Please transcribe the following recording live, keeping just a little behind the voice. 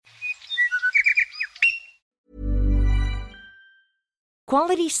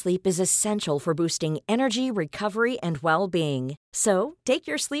Quality sleep is essential for boosting energy, recovery, and well-being. So, take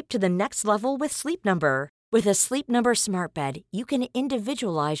your sleep to the next level with Sleep Number. With a Sleep Number smart bed, you can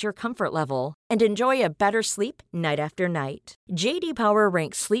individualize your comfort level and enjoy a better sleep night after night. J.D. Power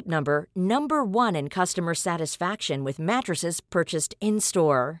ranks Sleep Number number 1 in customer satisfaction with mattresses purchased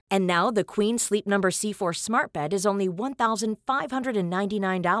in-store. And now the Queen Sleep Number C4 smart bed is only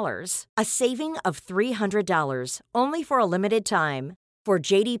 $1,599, a saving of $300, only for a limited time. For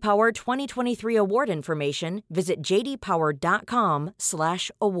J.D. Power 2023 award information, visit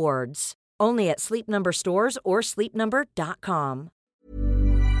jdpower.com/awards. Only at Sleep Number stores or sleepnumber.com.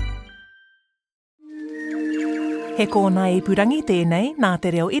 He kōna ipurangi tēnei nā te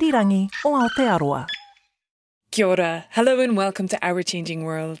reo irirangi o Aotearoa. Kia ora. Hello and welcome to Our Changing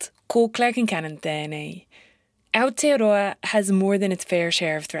World. Ko Claire Kincannon tēnei. Aotearoa has more than its fair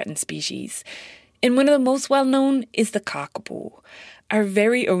share of threatened species. And one of the most well-known is the kākāpō, our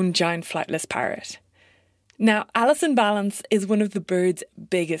very own giant flightless parrot. Now, Alison Ballance is one of the bird's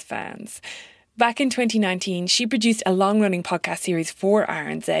biggest fans. Back in 2019, she produced a long-running podcast series for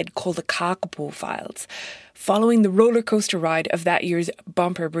RNZ called the kākāpō Files, following the roller coaster ride of that year's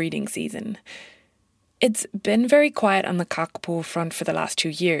bumper breeding season. It's been very quiet on the kākāpō front for the last 2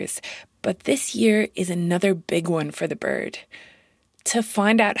 years, but this year is another big one for the bird. To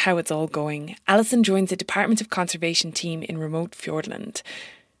find out how it's all going, Alison joins the Department of Conservation team in remote Fiordland.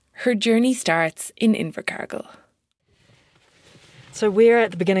 Her journey starts in Invercargill. So we're at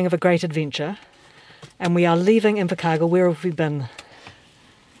the beginning of a great adventure, and we are leaving Invercargill. Where have we been?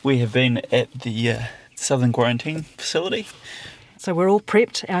 We have been at the Southern Quarantine Facility. So we're all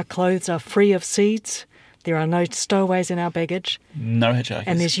prepped. Our clothes are free of seeds. There are no stowaways in our baggage. No hitchhikers.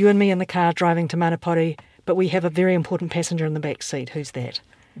 And there's you and me in the car driving to Manapori, but we have a very important passenger in the back seat. Who's that?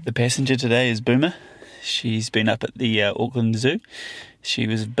 The passenger today is Boomer. She's been up at the Auckland Zoo. She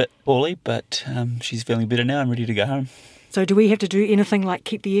was a bit poorly, but she's feeling better now and ready to go home. So do we have to do anything like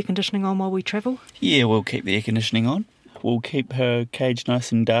keep the air conditioning on while we travel? Yeah, we'll keep the air conditioning on. We'll keep her cage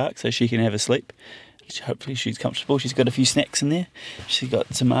nice and dark so she can have a sleep. Hopefully she's comfortable. She's got a few snacks in there. She's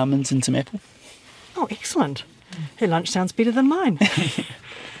got some almonds and some apple. Oh, excellent. Her lunch sounds better than mine.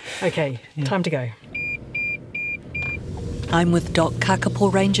 Okay, time to go. I'm with Doc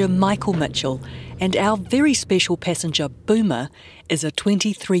kākāpō Ranger Michael Mitchell, and our very special passenger Boomer is a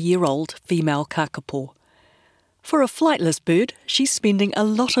 23-year-old female kākāpō. For a flightless bird, she's spending a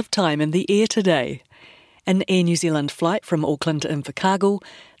lot of time in the air today. An Air New Zealand flight from Auckland to Invercargill,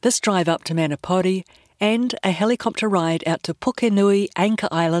 this drive up to Manapori, and a helicopter ride out to Pukenui Anchor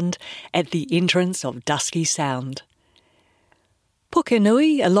Island at the entrance of Dusky Sound.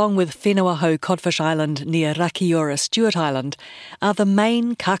 Pukenui, along with Whenua Codfish Island near Rakiura Stewart Island, are the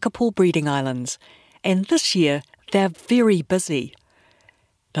main kākāpō breeding islands, and this year they're very busy.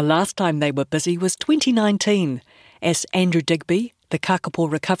 The last time they were busy was 2019, as Andrew Digby, the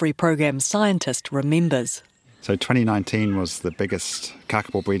Kākāpō Recovery Program scientist, remembers. So 2019 was the biggest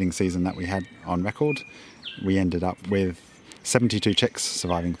kākāpō breeding season that we had on record. We ended up with 72 chicks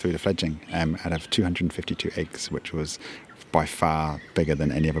surviving through to fledging out of 252 eggs, which was by far bigger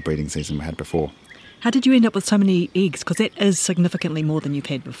than any other breeding season we had before. How did you end up with so many eggs? Because that is significantly more than you've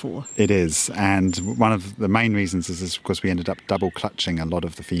had before. It is, and one of the main reasons is because we ended up double clutching a lot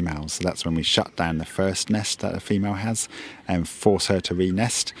of the females. So that's when we shut down the first nest that a female has and force her to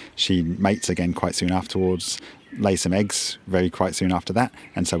re-nest. She mates again quite soon afterwards, lays some eggs quite soon after that,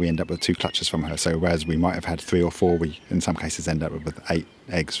 and so we end up with 2 clutches from her. So whereas we might have had 3 or 4, we in some cases end up with 8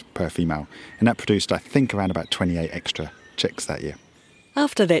 eggs per female. And that produced, I think, around about 28 extra chicks that year.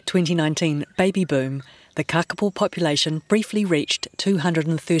 After that 2019 baby boom, the kākāpō population briefly reached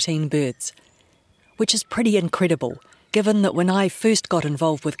 213 birds, which is pretty incredible, given that when I first got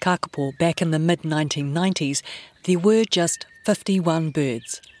involved with kākāpō back in the mid-1990s, there were just 51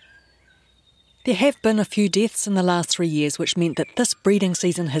 birds. There have been a few deaths in the last 3 years, which meant that this breeding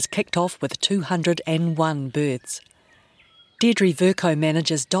season has kicked off with 201 birds. Deirdre Vercoe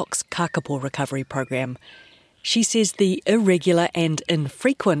manages DOC's kākāpō Recovery Program. She says the irregular and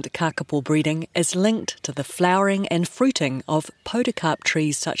infrequent kākāpō breeding is linked to the flowering and fruiting of podocarp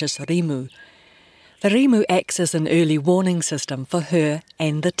trees such as rimu. The rimu acts as an early warning system for her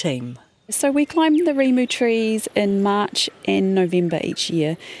and the team. So we climb the rimu trees in March and November each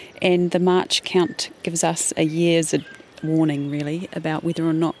year, and the March count gives us a year's warning really about whether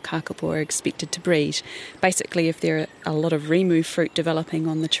or not kākāpō are expected to breed. Basically, if there are a lot of rimu fruit developing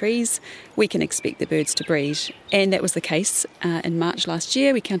on the trees, we can expect the birds to breed. And that was the case in March last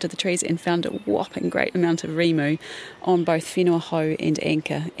year. We counted the trees and found a whopping great amount of rimu on both Whenua and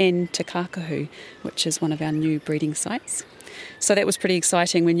Anchor and Te Kākahu, which is one of our new breeding sites. So that was pretty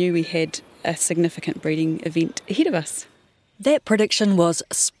exciting. We knew we had a significant breeding event ahead of us. That prediction was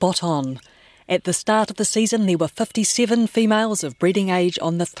spot on. At the start of the season, there were 57 females of breeding age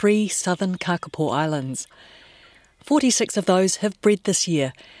on the 3 southern kākāpō islands. 46 of those have bred this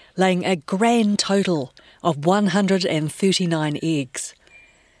year, laying a grand total of 139 eggs.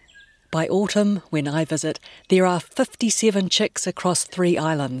 By autumn, when I visit, there are 57 chicks across 3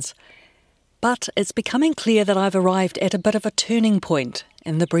 islands. But it's becoming clear that I've arrived at a bit of a turning point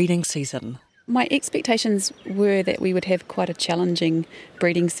in the breeding season. My expectations were that we would have quite a challenging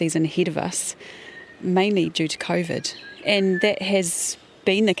breeding season ahead of us, mainly due to COVID. And that has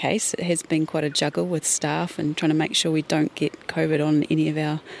been the case. It has been quite a juggle with staff and trying to make sure we don't get COVID on any of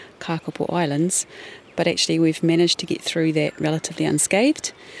our kākāpō islands. But actually we've managed to get through that relatively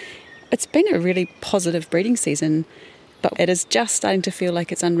unscathed. It's been a really positive breeding season, but it is just starting to feel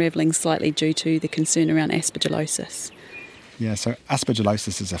like it's unravelling slightly due to the concern around aspergillosis. Yeah, so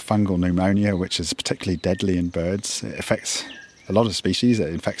aspergillosis is a fungal pneumonia which is particularly deadly in birds. It affects a lot of species, it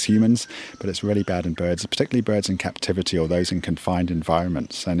infects humans, but it's really bad in birds, particularly birds in captivity or those in confined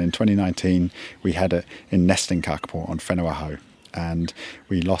environments. And in 2019, we had it in nesting kākāpō on Whenua, and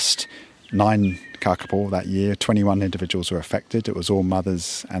we lost 9 kākāpō that year. 21 individuals were affected. It was all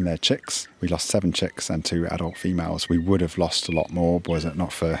mothers and their chicks. We lost 7 chicks and 2 adult females. We would have lost a lot more was it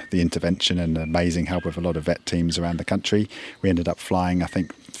not for the intervention and the amazing help of a lot of vet teams around the country. We ended up flying, I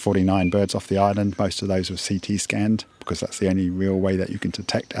think, 49 birds off the island. Most of those were CT scanned because that's the only real way that you can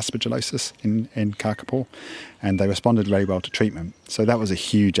detect aspergillosis in kākāpō. And they responded very well to treatment. So that was a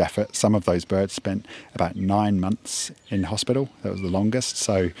huge effort. Some of those birds spent about 9 months in hospital. That was the longest.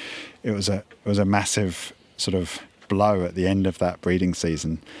 So it was a massive sort of blow at the end of that breeding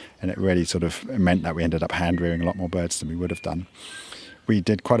season, and it really sort of meant that we ended up hand rearing a lot more birds than we would have done. We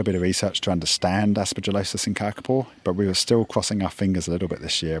did quite a bit of research to understand aspergillosis in kākāpō, but we were still crossing our fingers a little bit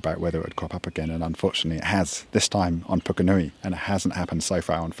this year about whether it would crop up again, and unfortunately it has, this time on Pukenui, and it hasn't happened so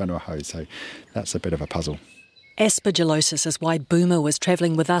far on Whenua, so that's a bit of a puzzle. Aspergillosis is why Boomer was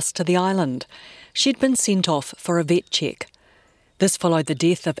travelling with us to the island. She'd been sent off for a vet check. This followed the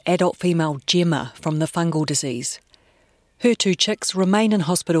death of adult female Gemma from the fungal disease. Her 2 chicks remain in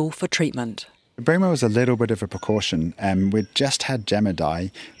hospital for treatment. Boomer was a little bit of a precaution. We'd just had Gemma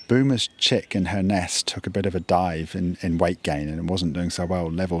die. Boomer's chick in her nest took a bit of a dive in weight gain and it wasn't doing so well,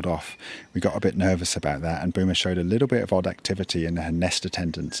 levelled off. We got a bit nervous about that, and Boomer showed a little bit of odd activity in her nest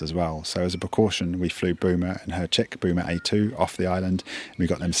attendance as well. So as a precaution, we flew Boomer and her chick, Boomer A2, off the island, and we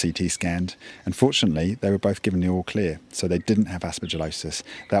got them CT scanned. Unfortunately, they were both given the all clear, so they didn't have aspergillosis.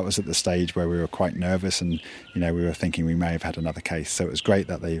 That was at the stage where we were quite nervous and, we were thinking we may have had another case. So it was great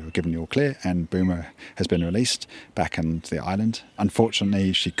that they were given the all clear, and Boomer has been released back on the island.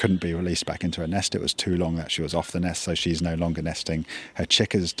 Unfortunately, she couldn't be released back into her nest. It was too long that she was off the nest, so she's no longer nesting. Her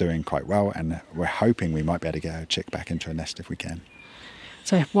chick is doing quite well, and we're hoping we might be able to get her chick back into her nest if we can.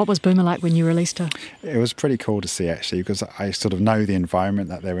 So what was Boomer like when you released her? It was pretty cool to see, actually, because I sort of know the environment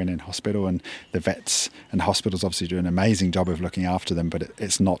that they're in hospital, and the vets and hospitals obviously do an amazing job of looking after them, but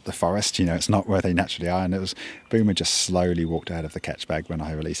it's not the forest, it's not where they naturally are. And it was Boomer just slowly walked out of the catch bag when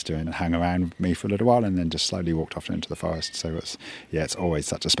I released her and hung around with me for a little while, and then just slowly walked off into the forest. So it's always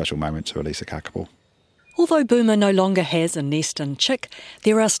such a special moment to release a kākāpō. Although Boomer no longer has a nest and chick,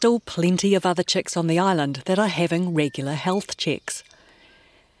 there are still plenty of other chicks on the island that are having regular health checks.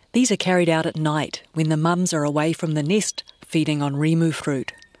 These are carried out at night when the mums are away from the nest feeding on rimu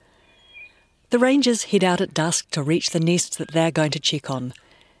fruit. The rangers head out at dusk to reach the nests that they're going to check on.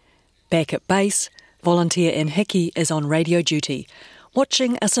 Back at base, volunteer Inhiki is on radio duty,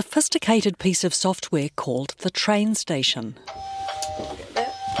 watching a sophisticated piece of software called the train station.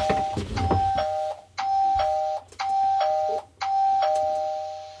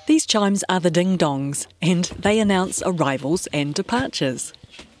 These chimes are the ding-dongs, and they announce arrivals and departures.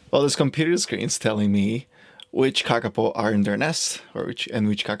 Well, this computer screen's telling me which kākāpō are in their nest, which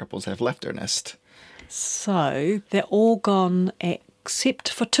kākāpōs have left their nest. So they're all gone except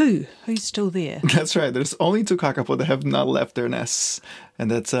for 2. Who's still there? That's right. There's only 2 kākāpō that have not left their nests, and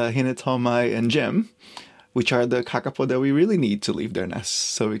that's Hinetomai and Gem, which are the kākāpō that we really need to leave their nests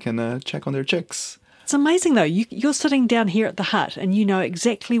so we can check on their chicks. It's amazing, though. You're sitting down here at the hut and you know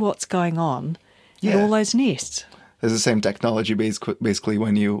exactly what's going on in all those nests. It's the same technology basically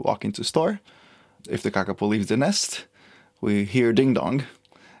when you walk into a store. If the kākāpō leaves the nest, we hear ding-dong,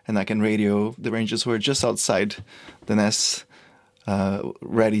 and I can radio the rangers who are just outside the nest,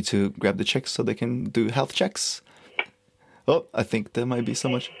 ready to grab the chicks so they can do health checks. Oh, I think there might be so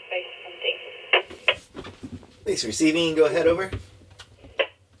much. Thanks for receiving. Go ahead over.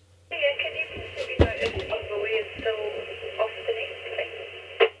 Yeah, can you possibly note if Ovoe is still off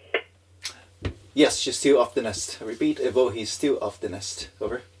Yes, she's still off the nest. I repeat, Evo, he's still off the nest.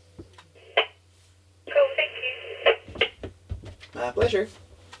 Over. Cool, thank you. My pleasure.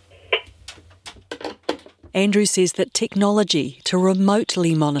 Andrew says that technology to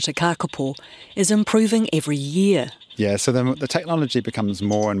remotely monitor kākāpō is improving every year. Yeah, so the technology becomes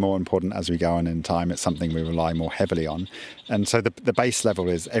more and more important as we go on in time. It's something we rely more heavily on. And so the base level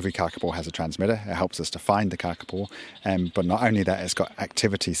is every kākāpō has a transmitter. It helps us to find the kākāpō. But not only that, it's got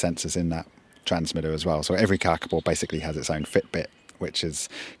activity sensors in that transmitter as well. So every kākāpō basically has its own Fitbit, which is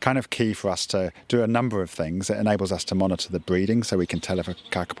kind of key for us to do a number of things. It enables us to monitor the breeding, so we can tell if a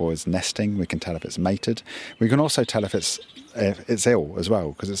kākāpō is nesting, we can tell if it's mated. We can also tell if it's ill as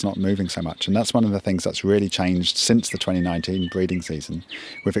well, because it's not moving so much. And that's one of the things that's really changed since the 2019 breeding season.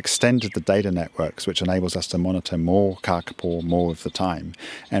 We've extended the data networks, which enables us to monitor more kākāpō more of the time.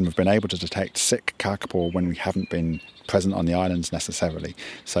 And we've been able to detect sick kākāpō when we haven't been present on the islands necessarily.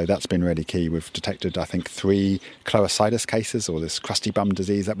 So that's been really key. We've detected, I think, 3 cloacitis cases, or this crusty bum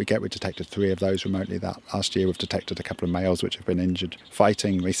disease that we get. We detected 3 of those remotely that last year. We've detected a couple of males which have been injured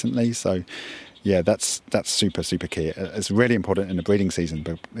fighting recently. So yeah, that's super, super key. It's really important in the breeding season,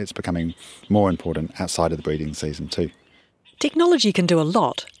 but it's becoming more important outside of the breeding season too. Technology can do a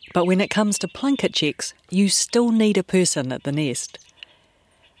lot, but when it comes to plunket checks, you still need a person at the nest.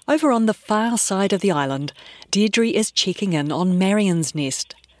 Over on the far side of the island, Deirdre is checking in on Marion's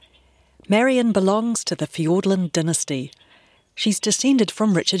nest. Marion belongs to the Fiordland dynasty. She's descended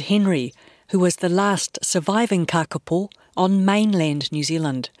from Richard Henry, who was the last surviving kākāpō on mainland New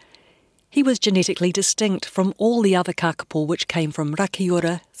Zealand. He was genetically distinct from all the other kākāpō which came from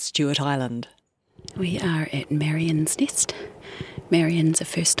Rakiura, Stewart Island. We are at Marion's nest. Marion's a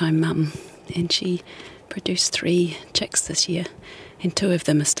first-time mum, and she produced 3 chicks this year, and 2 of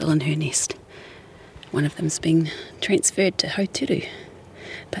them are still in her nest. One of them's been transferred to Hauturu.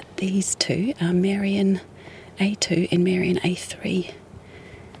 But these 2 are Marion A2 and Marion A3.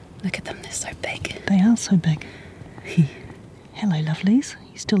 Look at them, they're so big. They are so big. Hello, lovelies.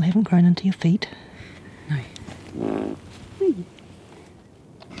 You still haven't grown into your feet. No.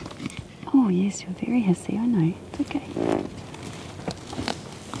 Oh, yes, you're very hissy, I know. It's okay.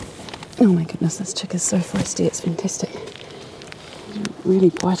 Oh my goodness, this chick is so feisty, it's fantastic. Really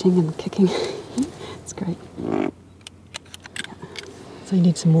biting and kicking. It's great. Yeah. So you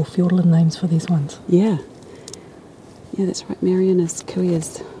need some more Fiordland names for these ones. Yeah. Yeah, that's right. Marion is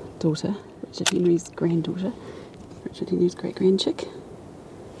Kuia's daughter, Richard Henry's granddaughter. Richard Henry's great-grand chick.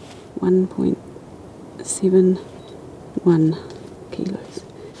 1.71 kilos.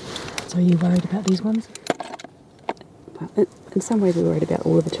 So are you worried about these ones? Well, in some ways we're worried about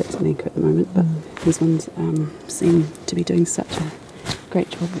all of the chicks in anchor at the moment, but these ones seem to be doing such a great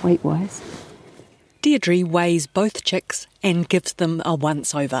job weight-wise. Deirdre weighs both chicks and gives them a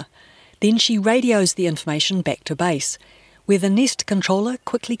once-over. Then she radios the information back to base, where the nest controller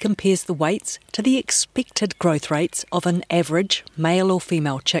quickly compares the weights to the expected growth rates of an average male or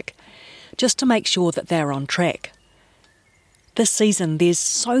female chick, just to make sure that they're on track. This season there's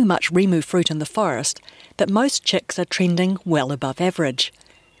so much rimu fruit in the forest that most chicks are trending well above average.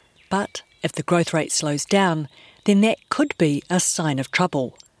 But if the growth rate slows down, then that could be a sign of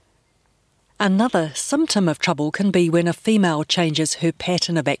trouble. Another symptom of trouble can be when a female changes her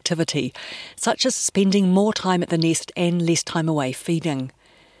pattern of activity, such as spending more time at the nest and less time away feeding.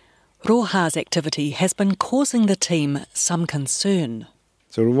 Roha's activity has been causing the team some concern.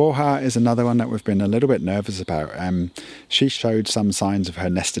 So Roha is another one that we've been a little bit nervous about. She showed some signs of her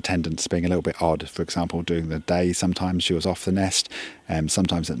nest attendance being a little bit odd. For example, during the day, sometimes she was off the nest.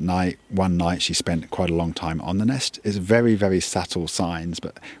 Sometimes at night. One night she spent quite a long time on the nest. It's very, very subtle signs,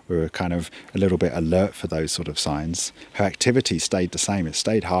 but we were kind of a little bit alert for those sort of signs. Her activity stayed the same. It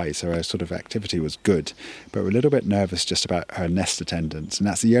stayed high, so her sort of activity was good. But we're a little bit nervous just about her nest attendance, and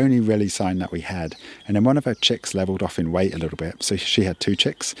that's the only really sign that we had. And then one of her chicks levelled off in weight a little bit. So she had 2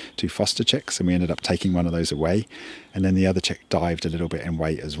 chicks, 2 foster chicks, and we ended up taking one of those away. And then the other chick dived a little bit in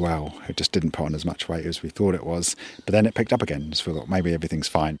weight as well. It just didn't put on as much weight as we thought it was. But then it picked up again, so we thought maybe everything's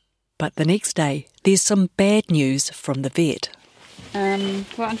fine. But the next day, there's some bad news from the vet.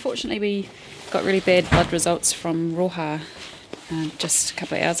 Well, unfortunately, we got really bad blood results from Roha just a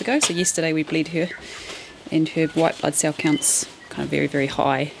couple of hours ago. So yesterday we bled her, and her white blood cell count's kind of very, very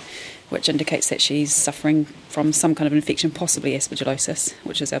high, which indicates that she's suffering from some kind of infection, possibly aspergillosis,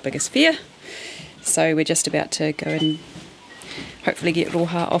 which is our biggest fear. So we're just about to go and hopefully get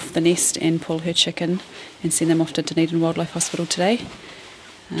Roha off the nest and pull her chicken and send them off to Dunedin Wildlife Hospital today.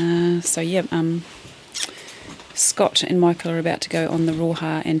 Scott and Michael are about to go on the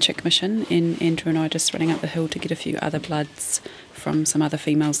roha and chick mission, and Andrew and I are just running up the hill to get a few other bloods from some other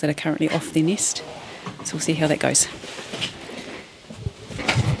females that are currently off their nest. So we'll see how that goes.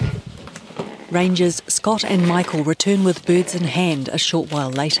 Rangers Scott and Michael return with birds in hand a short while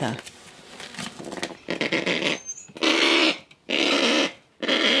later.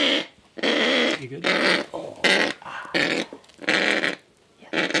 You good?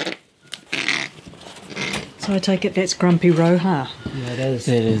 So I take it that's Grumpy Roha. Yeah, it is.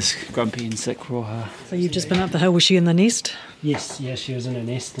 That is grumpy and sick roha. So you've just been up the hill. Was she in the nest? Yes, she was in her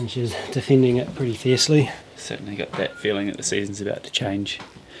nest and she was defending it pretty fiercely. Certainly got that feeling that the season's about to change.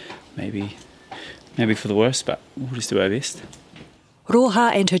 Maybe for the worse, but we'll just do our best.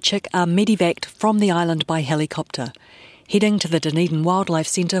 Roha and her chick are medevaced from the island by helicopter, heading to the Dunedin Wildlife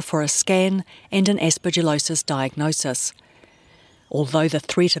Centre for a scan and an aspergillosis diagnosis. Although the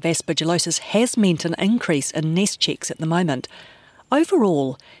threat of aspergillosis has meant an increase in nest checks at the moment,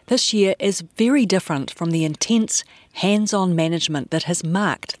 overall, this year is very different from the intense, hands-on management that has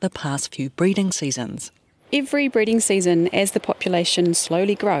marked the past few breeding seasons. Every breeding season, as the population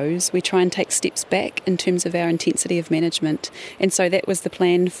slowly grows, we try and take steps back in terms of our intensity of management. And so that was the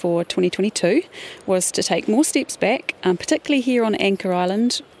plan for 2022, was to take more steps back, particularly here on Anchor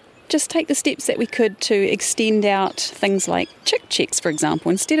Island. Just take the steps that we could to extend out things like chick checks, for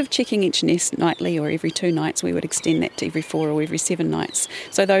example. Instead of checking each nest nightly or every 2 nights, we would extend that to every 4 or every 7 nights.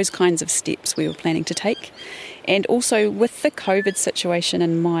 So those kinds of steps we were planning to take. And also with the COVID situation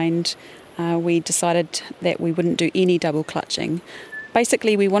in mind, we decided that we wouldn't do any double clutching.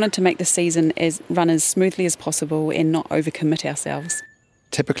 Basically, we wanted to make the season run as smoothly as possible and not overcommit ourselves.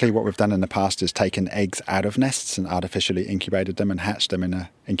 Typically what we've done in the past is taken eggs out of nests and artificially incubated them and hatched them in an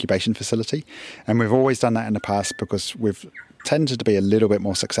incubation facility. And we've always done that in the past because we've tended to be a little bit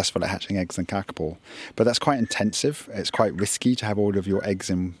more successful at hatching eggs than kākāpō. But that's quite intensive. It's quite risky to have all of your eggs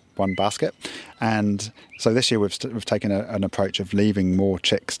in one basket. And so this year we've taken an approach of leaving more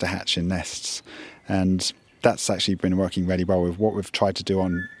chicks to hatch in nests. And that's actually been working really well. With what we've tried to do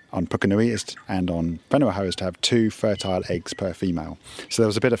on Pukenui and on Whenua is to have 2 fertile eggs per female. So there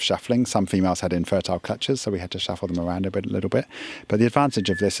was a bit of shuffling. Some females had infertile clutches, so we had to shuffle them around a little bit. But the advantage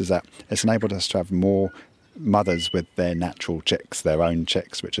of this is that it's enabled us to have more mothers with their natural chicks, their own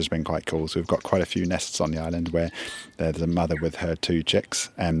chicks, which has been quite cool. So we've got quite a few nests on the island where there's a mother with her 2 chicks,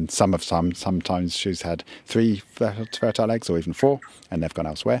 and sometimes she's had 3 fertile eggs or even 4, and they've gone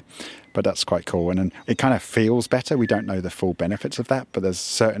elsewhere. But that's quite cool, and it kind of feels better. We don't know the full benefits of that, but there's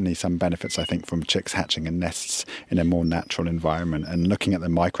certainly some benefits, I think, from chicks hatching in nests in a more natural environment. And looking at the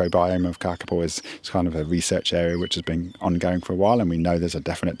microbiome of kākāpō is kind of a research area which has been ongoing for a while, and we know there's a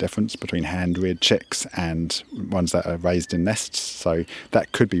definite difference between hand-reared chicks and ones that are raised in nests. So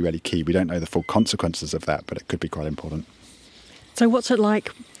that could be really key. We don't know the full consequences of that, but it could be quite important. So what's it like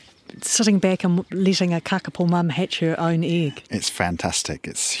sitting back and letting a kākāpō mum hatch her own egg? It's fantastic.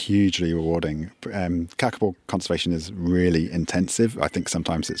 It's hugely rewarding. Kākāpō conservation is really intensive. I think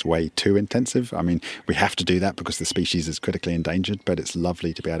sometimes it's way too intensive. I mean, we have to do that because the species is critically endangered, but it's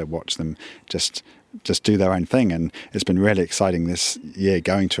lovely to be able to watch them just do their own thing. And it's been really exciting this year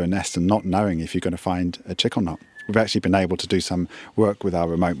going to a nest and not knowing if you're going to find a chick or not. We've actually been able to do some work with our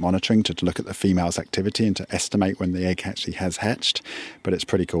remote monitoring to look at the female's activity and to estimate when the egg actually has hatched. But it's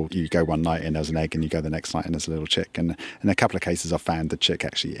pretty cool. You go one night and there's an egg, and you go the next night and there's a little chick. And in a couple of cases, I've found the chick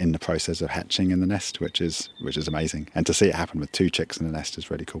actually in the process of hatching in the nest, which is amazing. And to see it happen with 2 chicks in the nest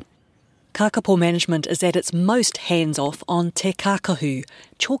is really cool. Kākāpō management is at its most hands-off on Te Kākahu,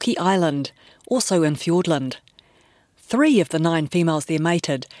 Chalky Island, also in Fiordland. 3 of the 9 females there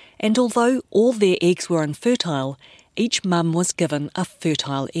mated, and although all their eggs were infertile, each mum was given a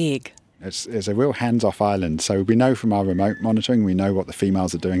fertile egg. It's a real hands-off island. So we know from our remote monitoring, we know what the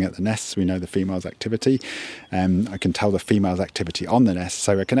females are doing at the nests, we know the female's activity. I can tell the female's activity on the nest,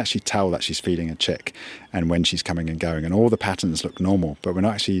 so I can actually tell that she's feeding a chick and when she's coming and going, and all the patterns look normal, but we're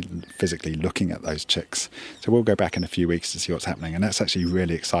not actually physically looking at those chicks. So we'll go back in a few weeks to see what's happening, and that's actually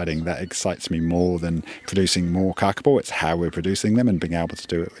really exciting. That excites me more than producing more kākāpō. It's how we're producing them and being able to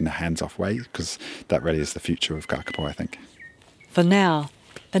do it in a hands-off way, because that really is the future of kākāpō, I think. For now,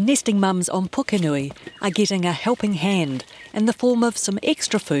 the nesting mums on Pukenui are getting a helping hand in the form of some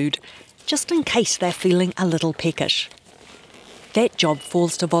extra food, just in case they're feeling a little peckish. That job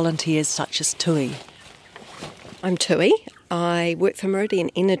falls to volunteers such as Tui. I'm Tui. I work for Meridian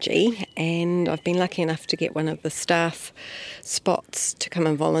Energy, and I've been lucky enough to get one of the staff spots to come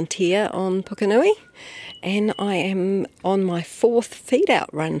and volunteer on Pukenui. And I am on my 4th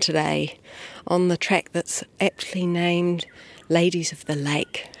feed-out run today on the track that's aptly named Ladies of the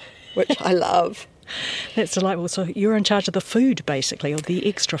Lake, which I love. That's delightful. So you're in charge of the food, basically, or the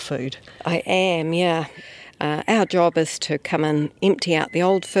extra food. I am, yeah. Our job is to come and empty out the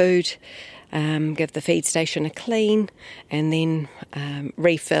old food, give the feed station a clean, and then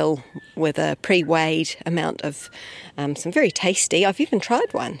refill with a pre-weighed amount of some very tasty, I've even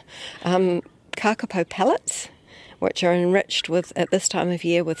tried one, kākāpō pellets, which are enriched with, at this time of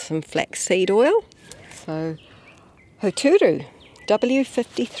year, with some flaxseed oil. So Hoturu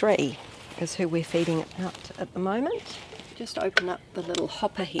W53 is who we're feeding it out at the moment. Just open up the little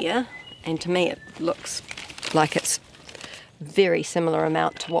hopper here, and to me it looks like it's very similar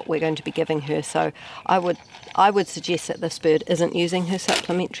amount to what we're going to be giving her. So I would suggest that this bird isn't using her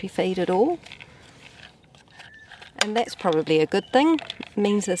supplementary feed at all. And that's probably a good thing. It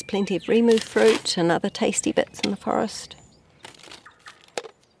means there's plenty of rimu fruit and other tasty bits in the forest.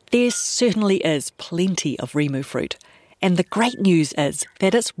 There certainly is plenty of rimu fruit, and the great news is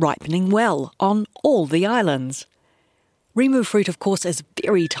that it's ripening well on all the islands. Rimu fruit, of course, is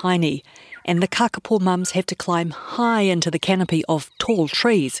very tiny, and the kākāpō mums have to climb high into the canopy of tall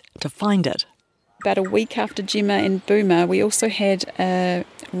trees to find it. About a week after Gemma and Boomer, we also had a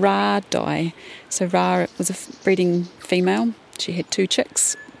Rā die. So Rā was a breeding female. She had 2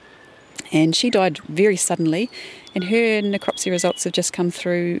 chicks, and she died very suddenly. And her necropsy results have just come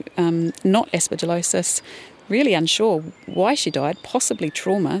through, not aspergillosis, really unsure why she died, possibly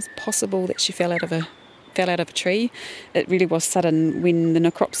trauma, possible that she fell out of a tree. It really was sudden. When the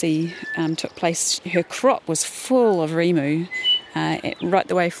necropsy took place, her crop was full of rimu. Right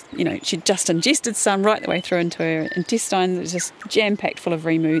the way, she'd just ingested some right the way through into her intestines. It was just jam-packed full of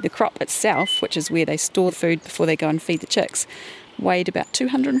rimu. The crop itself, which is where they store the food before they go and feed the chicks, weighed about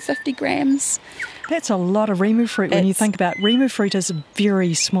 250 grams. That's a lot of rimu fruit when you think about rimu fruit is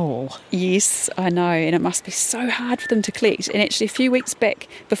very small. Yes, I know, and it must be so hard for them to collect. And actually a few weeks back,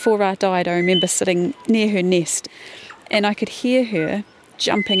 before Rā died, I remember sitting near her nest and I could hear her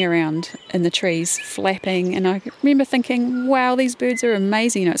jumping around in the trees, flapping, and I remember thinking, wow, these birds are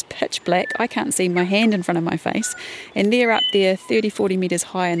amazing. It's pitch black, I can't see my hand in front of my face, and they're up there 30-40 metres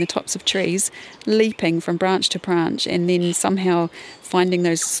high in the tops of trees, leaping from branch to branch, and then somehow finding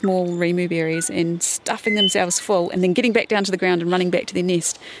those small rimu berries and stuffing themselves full, and then getting back down to the ground and running back to their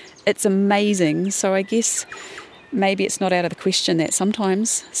nest. It's amazing. So I guess maybe it's not out of the question that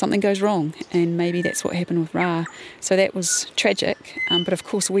sometimes something goes wrong, and maybe that's what happened with Rā. So that was tragic, but of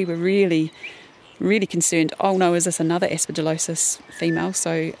course we were really, really concerned. Oh no, is this another aspergillosis female?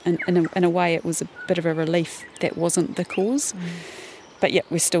 So in a way it was a bit of a relief that wasn't the cause. But yeah,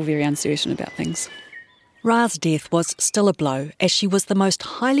 we're still very uncertain about things. Rā's death was still a blow, as she was the most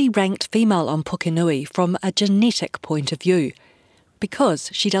highly ranked female on Pukenui from a genetic point of view, because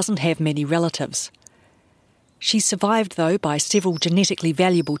she doesn't have many relatives. She's survived, though, by several genetically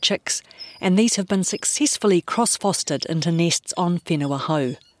valuable chicks, and these have been successfully cross-fostered into nests on whenua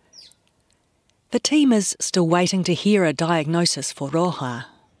hau. The team is still waiting to hear a diagnosis for Roha.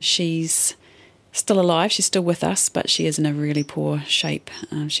 She's still alive, she's still with us, but she is in a really poor shape.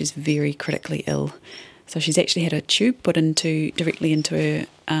 She's very critically ill. So she's actually had a tube put directly into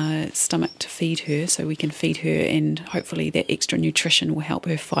her stomach to feed her, so we can feed her, and hopefully that extra nutrition will help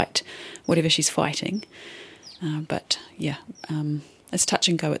her fight whatever she's fighting. But it's touch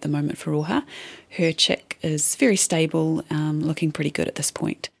and go at the moment for Roha. Her chick is very stable, looking pretty good at this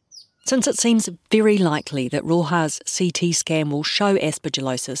point. Since it seems very likely that Roha's CT scan will show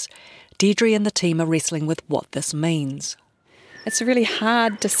aspergillosis, Deirdre and the team are wrestling with what this means. It's a really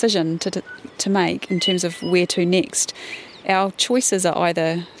hard decision to make in terms of where to next. Our choices are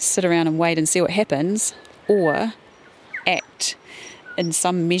either sit around and wait and see what happens, or act in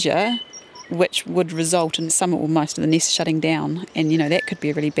some measure which would result in some or most of the nest shutting down. And, that could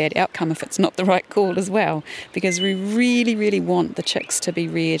be a really bad outcome if it's not the right call as well, because we really, really want the chicks to be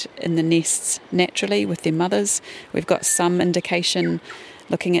reared in the nests naturally with their mothers. We've got some indication,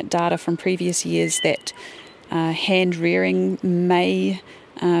 looking at data from previous years, that hand rearing may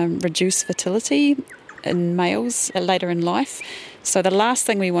reduce fertility in males later in life. So the last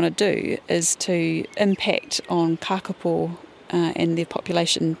thing we want to do is to impact on kākāpō and their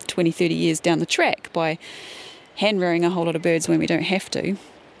population 20, 30 years down the track by hand rearing a whole lot of birds when we don't have to.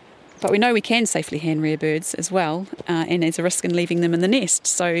 But we know we can safely hand rear birds as well, and there's a risk in leaving them in the nest.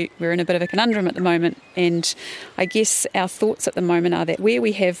 So we're in a bit of a conundrum at the moment, and I guess our thoughts at the moment are that where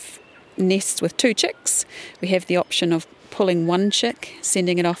we have nests with 2 chicks, we have the option of pulling 1 chick,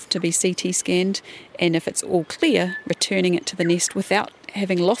 sending it off to be CT scanned, and if it's all clear, returning it to the nest without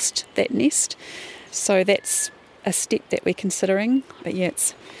having lost that nest. So that's a step that we're considering. But yeah,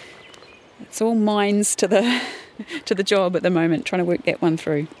 it's all minds to the job at the moment, trying to work that one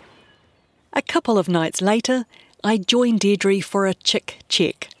through. A couple of nights later, I joined Deirdre for a chick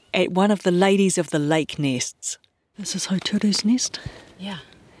check at one of the Ladies of the Lake nests. This is Hoturu's nest? Yeah.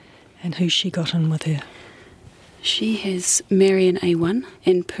 And who's she got in with her? She has Marion A1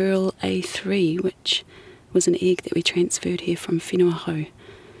 and Pearl A3, which was an egg that we transferred here from Whenua.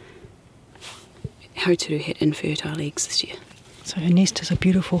 Hoturu had infertile eggs this year. So her nest has a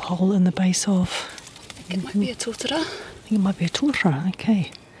beautiful hole in the base of... I think it might be a tōtara. I think it might be a tōtara,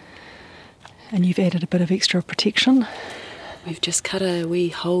 okay. And you've added a bit of extra protection. We've just cut a wee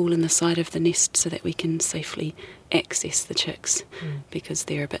hole in the side of the nest so that we can safely access the chicks because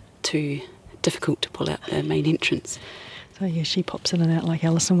they're a bit too difficult to pull out the main entrance. So yeah, she pops in and out like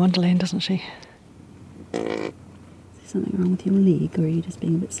Alice in Wonderland, doesn't she? Is there something wrong with your leg, or are you just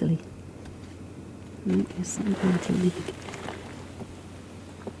being a bit silly? No, there's something wrong with your leg.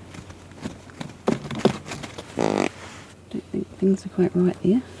 Don't think things are quite right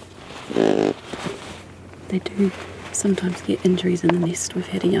there. They do sometimes get injuries in the nest. We've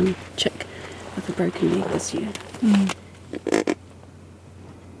had a young chick with a broken leg this year.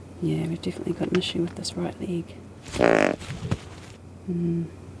 Yeah, we've definitely got an issue with this right leg.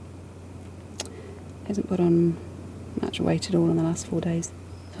 Hasn't put on much weight at all in the last 4 days.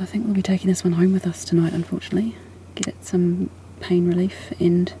 So I think we'll be taking this one home with us tonight, unfortunately. Get it some pain relief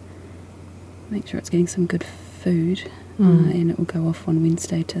and make sure it's getting some good food. And it will go off on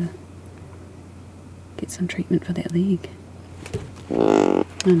Wednesday to get some treatment for that leg. I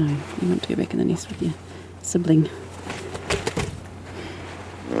know, you want to go back in the nest with your sibling.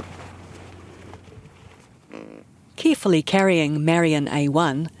 Carefully carrying Marion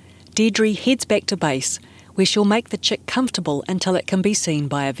A1, Deirdre heads back to base, where she'll make the chick comfortable until it can be seen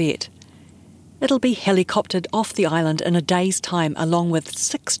by a vet. It'll be helicoptered off the island in a day's time along with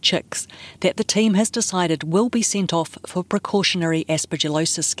 6 chicks that the team has decided will be sent off for precautionary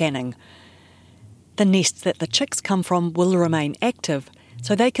aspergillosis scanning. The nests that the chicks come from will remain active,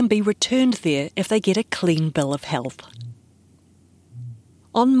 so they can be returned there if they get a clean bill of health.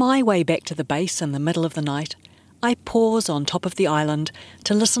 On my way back to the base in the middle of the night, I pause on top of the island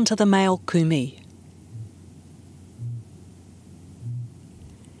to listen to the male kumi.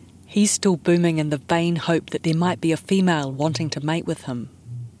 He's still booming in the vain hope that there might be a female wanting to mate with him.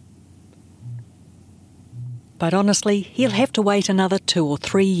 But honestly, he'll have to wait another 2 or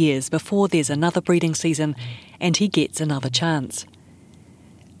 3 years before there's another breeding season and he gets another chance.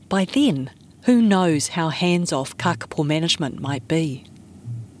 By then, who knows how hands-off kākāpō management might be.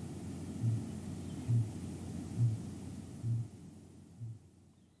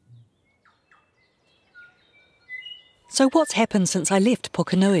 So what's happened since I left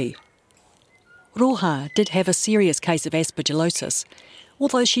Pukenui? Roha did have a serious case of aspergillosis,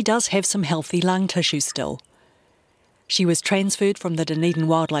 although she does have some healthy lung tissue still. She was transferred from the Dunedin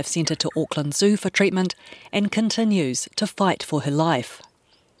Wildlife Centre to Auckland Zoo for treatment and continues to fight for her life.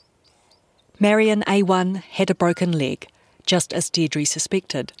 Marion A1 had a broken leg, just as Deirdre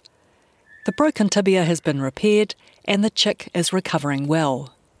suspected. The broken tibia has been repaired and the chick is recovering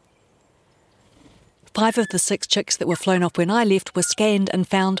well. 5 of the 6 chicks that were flown off when I left were scanned and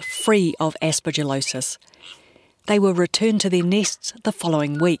found free of aspergillosis. They were returned to their nests the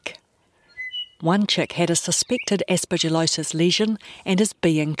following week. 1 chick had a suspected aspergillosis lesion and is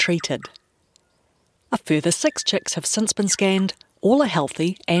being treated. A further 6 chicks have since been scanned, all are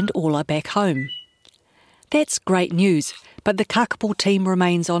healthy and all are back home. That's great news, but the kākāpō team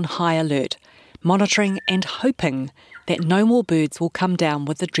remains on high alert, monitoring and hoping that no more birds will come down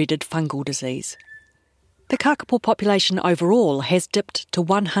with the dreaded fungal disease. The kākāpō population overall has dipped to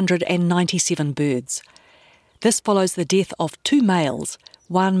 197 birds. This follows the death of 2 males,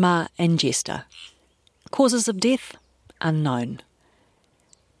 Wanma and Jester. Causes of death? Unknown.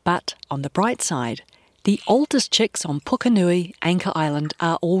 But on the bright side, the oldest chicks on Pukenui Anchor Island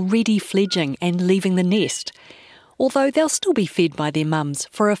are already fledging and leaving the nest, although they'll still be fed by their mums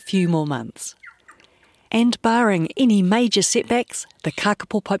for a few more months. And barring any major setbacks, the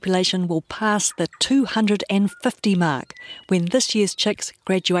kākāpō population will pass the 250 mark when this year's chicks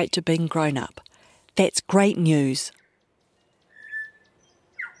graduate to being grown up. That's great news.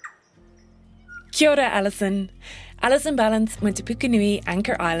 Kia ora, Alison. Alison Ballance went to Pukenui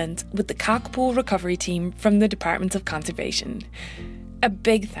Anchor Island with the kākāpō recovery team from the Department of Conservation. A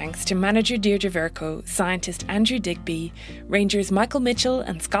big thanks to manager Deirdre Verco, scientist Andrew Digby, rangers Michael Mitchell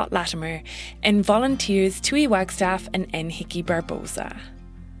and Scott Latimer, and volunteers Tui Wagstaff and N. Hickey Barbosa.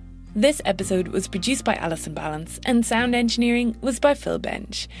 This episode was produced by Alison Ballance and sound engineering was by Phil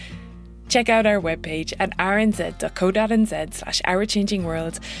Bench. Check out our webpage at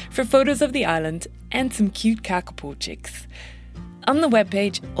rnz.co.nz/ourchangingworld for photos of the island and some cute kākāpō chicks. On the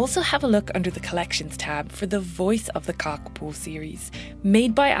webpage, also have a look under the Collections tab for the Voice of the Kākāpō series.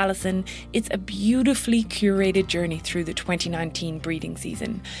 Made by Alison, it's a beautifully curated journey through the 2019 breeding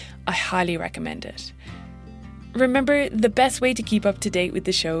season. I highly recommend it. Remember, the best way to keep up to date with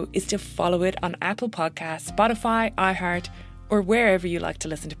the show is to follow it on Apple Podcasts, Spotify, iHeart, or wherever you like to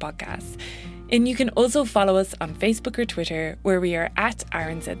listen to podcasts. And you can also follow us on Facebook or Twitter, where we are at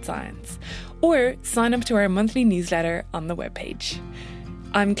RNZ Science, or sign up to our monthly newsletter on the webpage.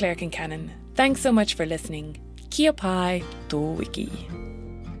 I'm Claire Kincannon. Thanks so much for listening. Kia pai tō wiki.